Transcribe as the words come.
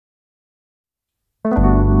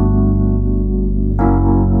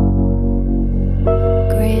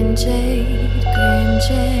Jade, green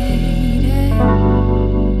Jade,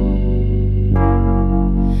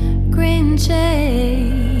 green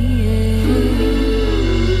Jade.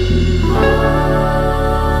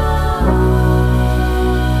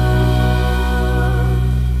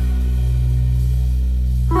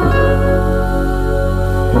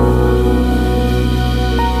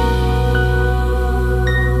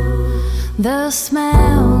 The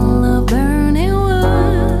smell of burning wood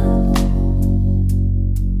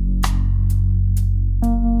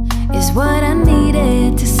is what I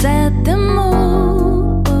needed to set the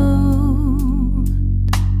mood.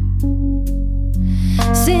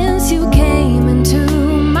 Since you came into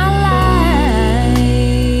my life,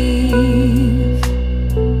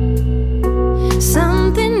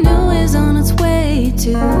 something new is on its way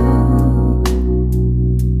too.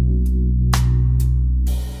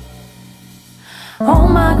 Oh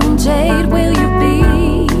my green Jade, will you be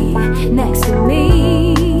next to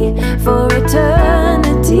me for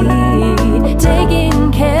eternity?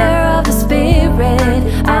 Taking care of the spirit,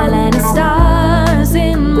 aligning stars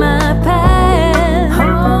in my path.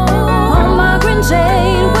 Oh my green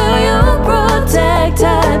Jade, will you protect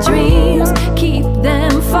our dreams? Keep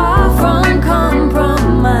them far from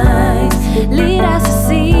compromise. Lead us to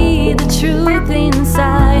see the truth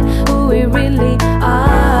inside who we really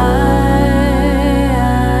are.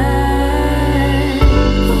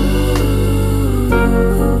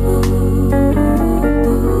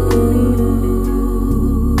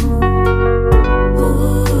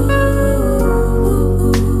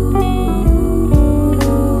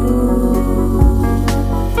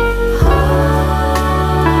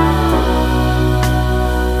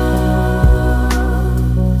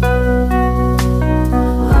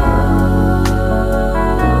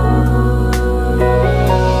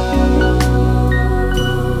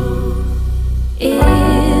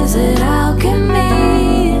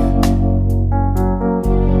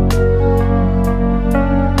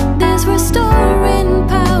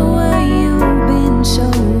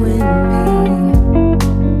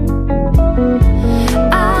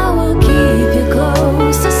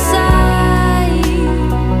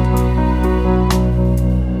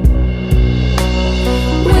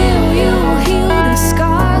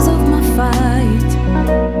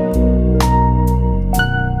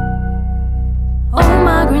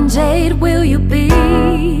 Jade, will you be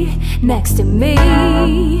next to me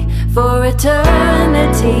for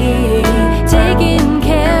eternity? Taking